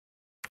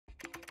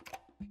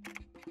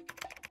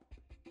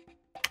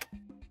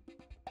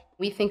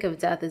We think of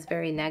death as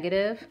very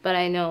negative, but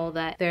I know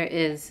that there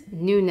is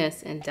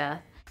newness in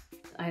death.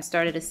 I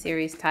started a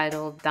series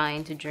titled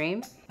Dying to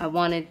Dream. I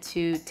wanted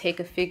to take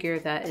a figure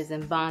that is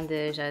in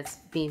bondage, that's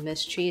being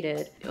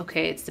mistreated.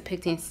 Okay, it's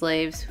depicting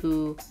slaves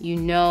who we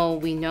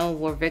know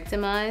were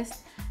victimized.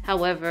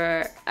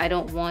 However, I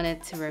don't want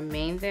it to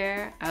remain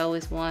there. I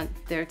always want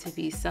there to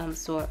be some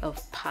sort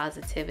of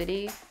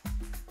positivity.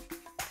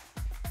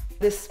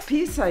 This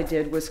piece I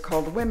did was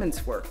called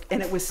Women's Work,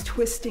 and it was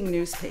twisting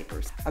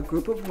newspapers. A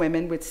group of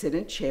women would sit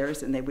in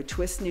chairs and they would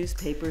twist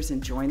newspapers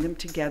and join them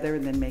together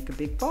and then make a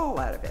big ball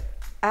out of it.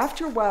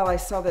 After a while, I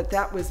saw that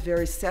that was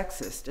very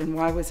sexist, and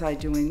why was I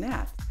doing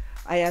that?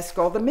 I asked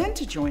all the men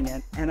to join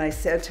in, and I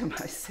said to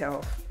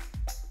myself,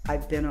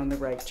 I've been on the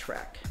right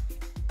track.